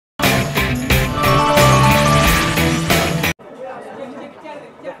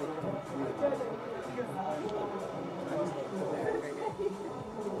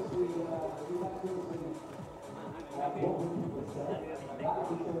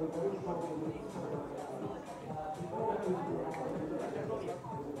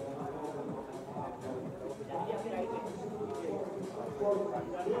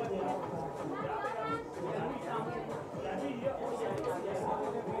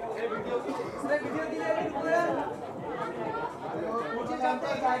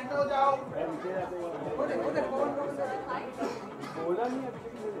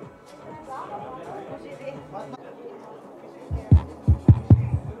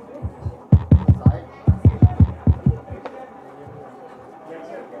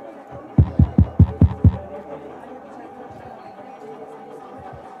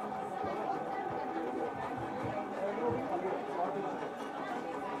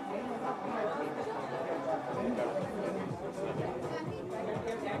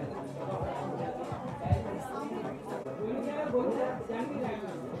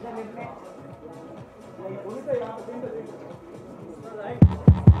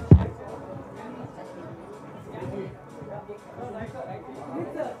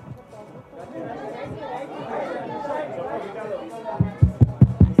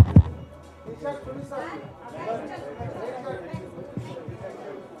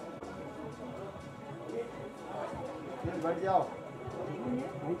बैठ जाओ।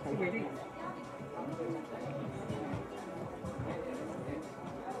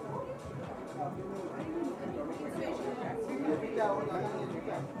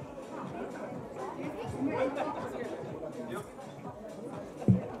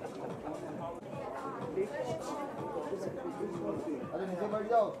 अरे नीचे बैठ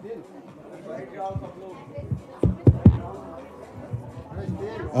जाओ, बैठ जाओ सब लोग।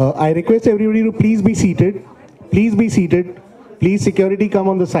 I request everybody to please be seated. Please be seated. Please, security, come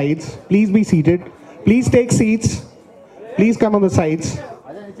on the sides. Please be seated. Please take seats. Please come on the sides.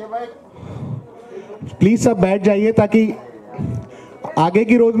 Please सब बैठ जाइए ताकि आगे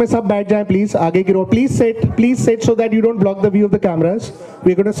की रोज में सब बैठ जाएं. Please आगे की रो. Please sit so that you don't block the view of the cameras.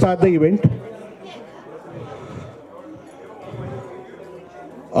 We're going to start the event.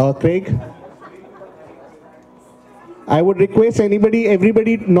 Craig, I would request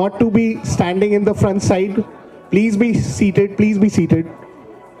everybody not to be standing in the front side. Please be seated. Please be seated.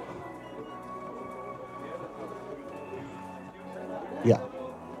 Yeah.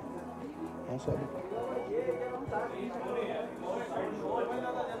 Oh, sorry.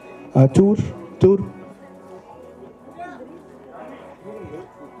 Tour.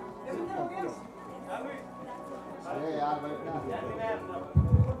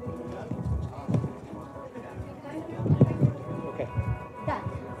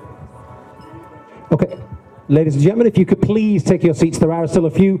 Okay, ladies and gentlemen, if you could please take your seats. There are still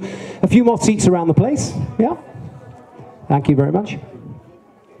a few more seats around the place. Yeah. Thank you very much.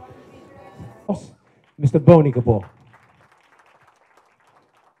 Mr. Boni Kapoor.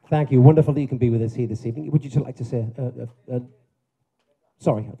 Thank you. Wonderful that you can be with us here this evening. Would you just like to say?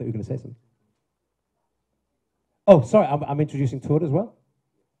 Sorry, I thought you were going to say something. Oh, sorry, I'm introducing Tour as well.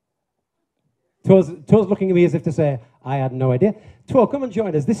 Tour's looking at me as if to say, I had no idea. Tour, come and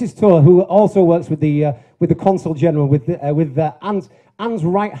join us. This is Tour, who also works with the Consul General, with Anne's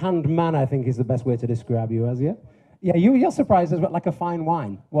right-hand man, I think is the best way to describe you as, yeah? Yeah, you're surprised as well, like a fine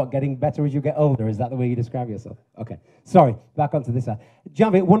wine. What, getting better as you get older? Is that the way you describe yourself? Okay, sorry, back onto this side.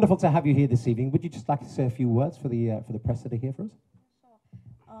 Janhvi, wonderful to have you here this evening. Would you just like to say a few words for the press that are here for us?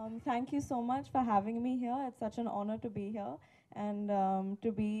 Thank you so much for having me here. It's such an honor to be here and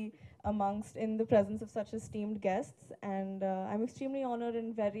to be in the presence of such esteemed guests. And I'm extremely honored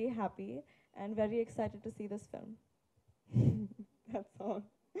and very happy and very excited to see this film. That's all.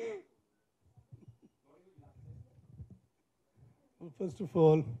 Well, first of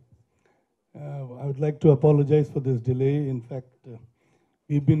all, I would like to apologize for this delay. In fact,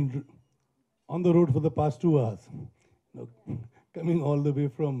 we've been on the road for the past 2 hours. Coming all the way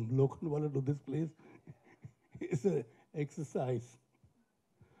from Lokhandwala to this place is an exercise.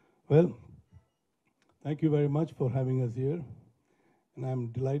 Well, thank you very much for having us here. And I'm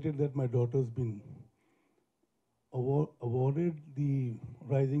delighted that my daughter's been awarded the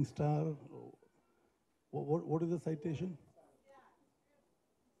Rising Star. What is the citation?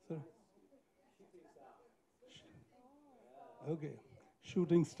 Sir? Okay,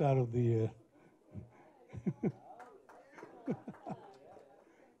 Shooting Star of the Year.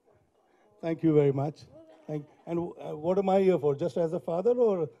 Thank you very much. And what am I here for? Just as a father,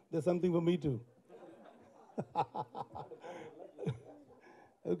 or there's something for me too?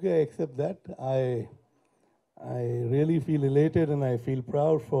 Okay, except that, I really feel elated and I feel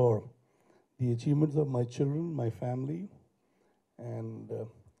proud for the achievements of my children, my family, and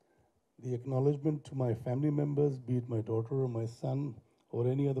the acknowledgement to my family members, be it my daughter or my son or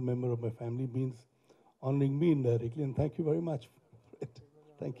any other member of my family means honoring me indirectly, and thank you very much for it.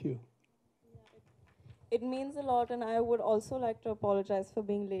 Thank you. It means a lot, and I would also like to apologize for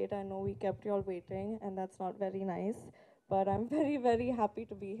being late. I know we kept you all waiting, and that's not very nice. But I'm very, very happy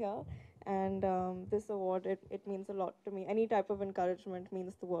to be here. And this award, it means a lot to me. Any type of encouragement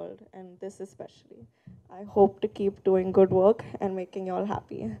means the world, and this especially. I hope to keep doing good work and making you all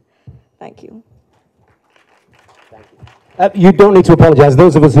happy. Thank you. You don't need to apologise.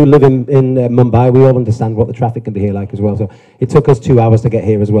 Those of us who live in Mumbai, we all understand what the traffic can be here like as well. So it took us 2 hours to get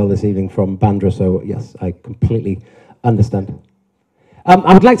here as well this evening from Bandra. So yes, I completely understand.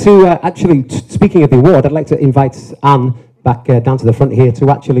 I would like to actually, speaking of the award, I'd like to invite Anne back down to the front here to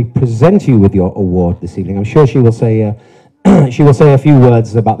actually present you with your award this evening. I'm sure she will say she will say a few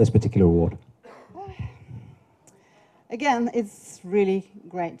words about this particular award. Again, it's really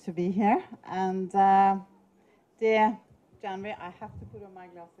great to be here, and dear Janhvi, I have to put on my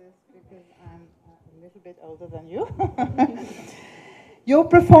glasses because I'm a little bit older than you. Your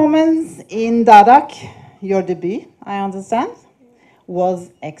performance in Dadak, your debut, I understand, was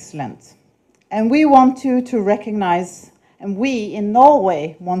excellent. And we want you to recognize, and we in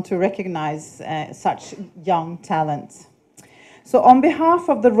Norway want to recognize such young talent. So on behalf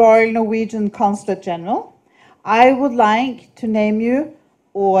of the Royal Norwegian Consulate General, I would like to name you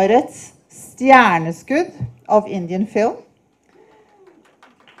Arets Stjerneskudd of Indian film.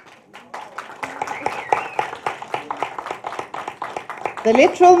 The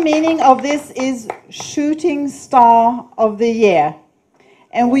literal meaning of this is shooting star of the year.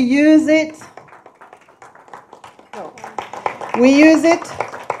 And we use it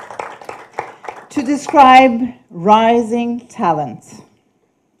to describe rising talent.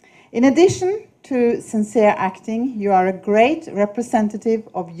 In addition to sincere acting, you are a great representative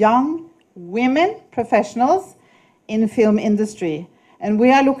of young women professionals in the film industry. And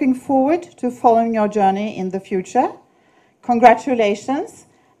we are looking forward to following your journey in the future. Congratulations,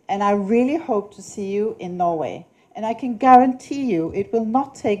 and I really hope to see you in Norway. And I can guarantee you it will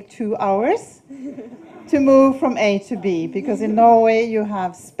not take 2 hours to move from A to B, because in Norway you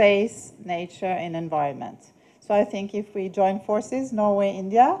have space, nature, and environment. So I think if we join forces, Norway,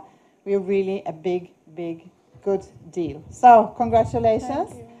 India, we're really a big, big, good deal. So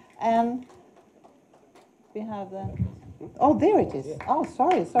congratulations. And we have the, oh, there it is. Oh,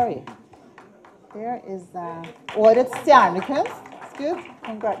 sorry. Here is Arets Stjerneskudd. Good.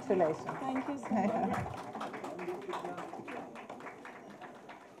 Congratulations. Thank you so much.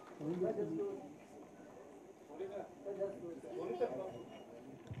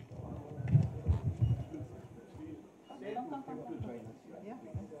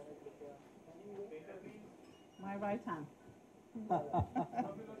 My right hand.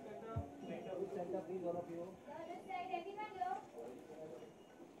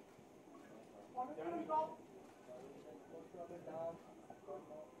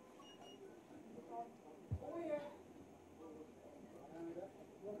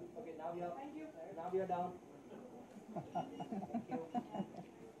 Okay, now we are down.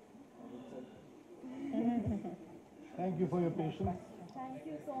 Thank you for your patience. Thank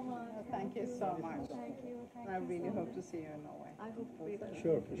you so much. Thank you so much. Thank you. I really hope to see you in Norway. I hope to be there.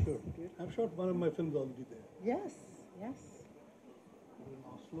 Sure, for sure. I've shot one of my films already there. Yes. In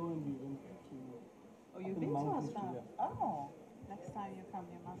Oslo, and we went to Oh, you've in been to mountains, Oslo? yeah. Oh, next time you come,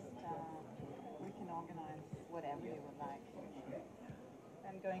 you must, we can organize whatever you would like.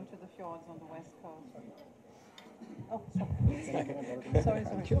 And going to the fjords on the west coast. Oh, sorry.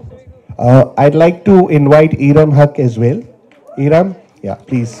 I'd like to invite Iram Haq as well. Iram, yeah,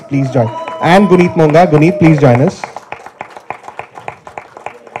 please join. And Guneet Monga. Guneet, please join us.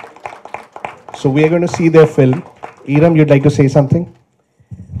 So we are going to see their film. Iram, you'd like to say something?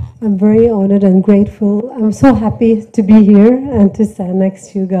 I'm very honored and grateful. I'm so happy to be here and to stand next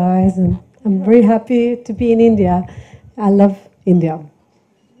to you guys. And I'm very happy to be in India. I love India.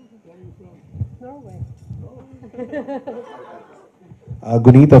 Norway.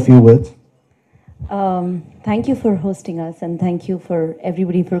 Guneet, a few words. Thank you for hosting us, and thank you for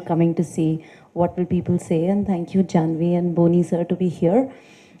everybody for coming to see What Will People Say, and thank you Janhvi and Boni sir to be here.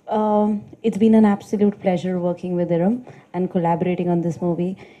 It's been an absolute pleasure working with Iram and collaborating on this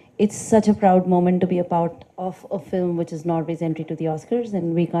movie. It's such a proud moment to be a part of a film which is Norway's entry to the Oscars,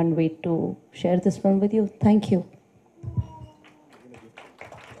 and we can't wait to share this film with you. Thank you.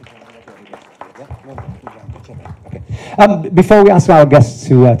 Okay. Before we ask our guests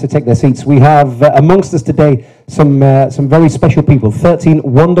to take their seats, we have amongst us today some very special people, 13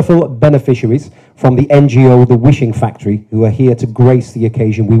 wonderful beneficiaries from the NGO The Wishing Factory, who are here to grace the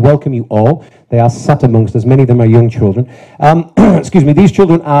occasion. We welcome you all. They are sat amongst us. Many of them are young children. Excuse me, these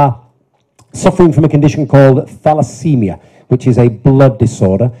children are suffering from a condition called thalassemia, which is a blood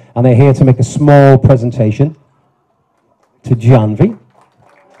disorder, and they're here to make a small presentation to Janhvi.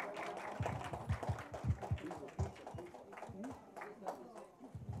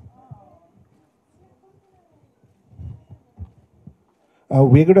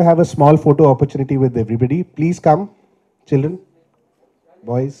 We're going to have a small photo opportunity with everybody. Please come, children,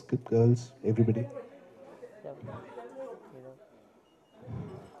 boys, girls, everybody.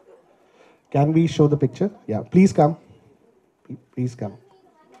 Can we show the picture? Yeah, please come. Please come.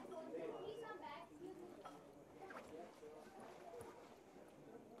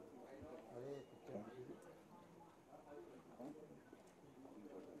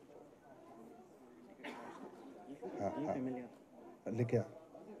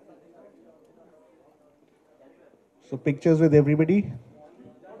 So pictures with everybody.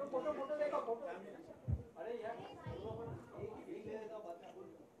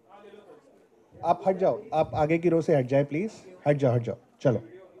 आप हट जाओ, आप आगे की रो से हट जाए please, हट जाओ, चलो.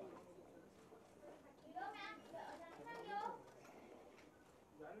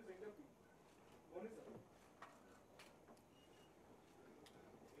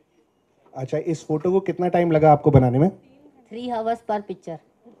 अच्छा, इस फोटो को कितना टाइम लगा आपको बनाने में? 3 hours per picture.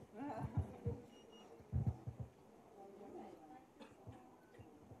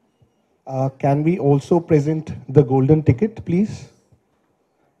 Can we also present the golden ticket, please?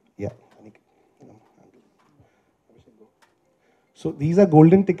 Yeah. So these are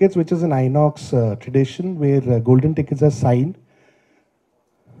golden tickets, which is an Inox tradition where golden tickets are signed.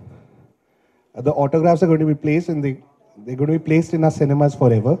 The autographs are going to be placed and they're going to be placed in our cinemas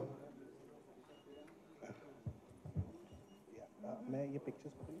forever.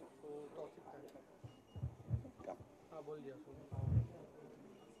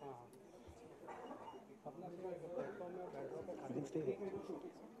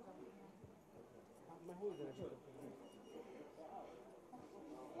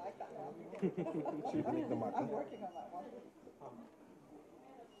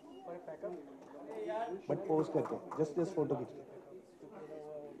 But pose करके, just this photo खींच के.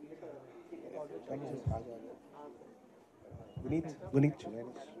 Guneet,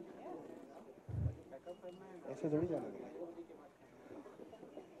 ऐसे थोड़ी जाना है.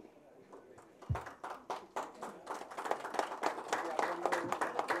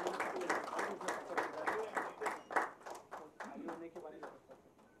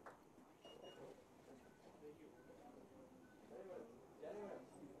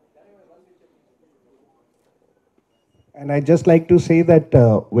 And I'd just like to say that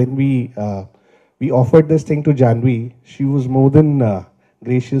when we offered this thing to Janhvi, she was more than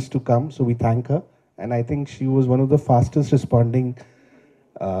gracious to come, so we thank her. And I think she was one of the fastest responding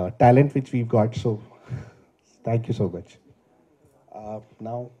talent which we've got, so thank you so much.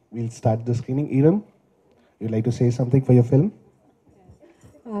 Now we'll start the screening. Iram, you'd like to say something for your film?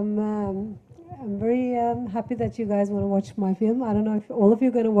 I'm very happy that you guys want to watch my film. I don't know if all of you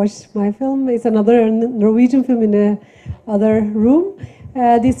are going to watch my film. It's another Norwegian film in the other room.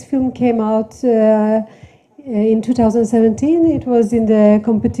 This film came out in 2017. It was in the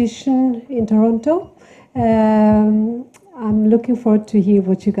competition in Toronto. I'm looking forward to hear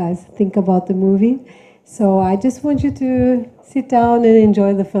what you guys think about the movie. So I just want you to sit down and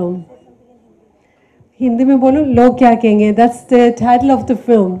enjoy the film. Hindi mein bolo, log kya kenge? That's the title of the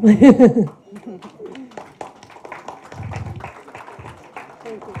film.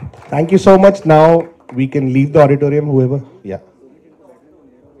 Thank you so much. Now we can leave the auditorium, whoever. Yeah.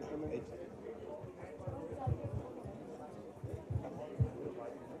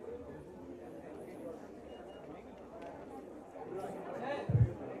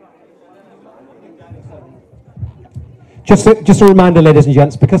 Just a reminder, ladies and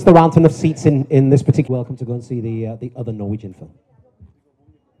gents, because there aren't enough seats in this particular, welcome to go and see the other Norwegian film.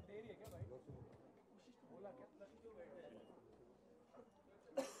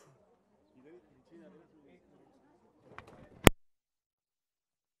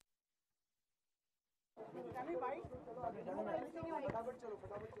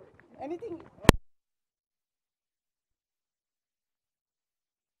 Anything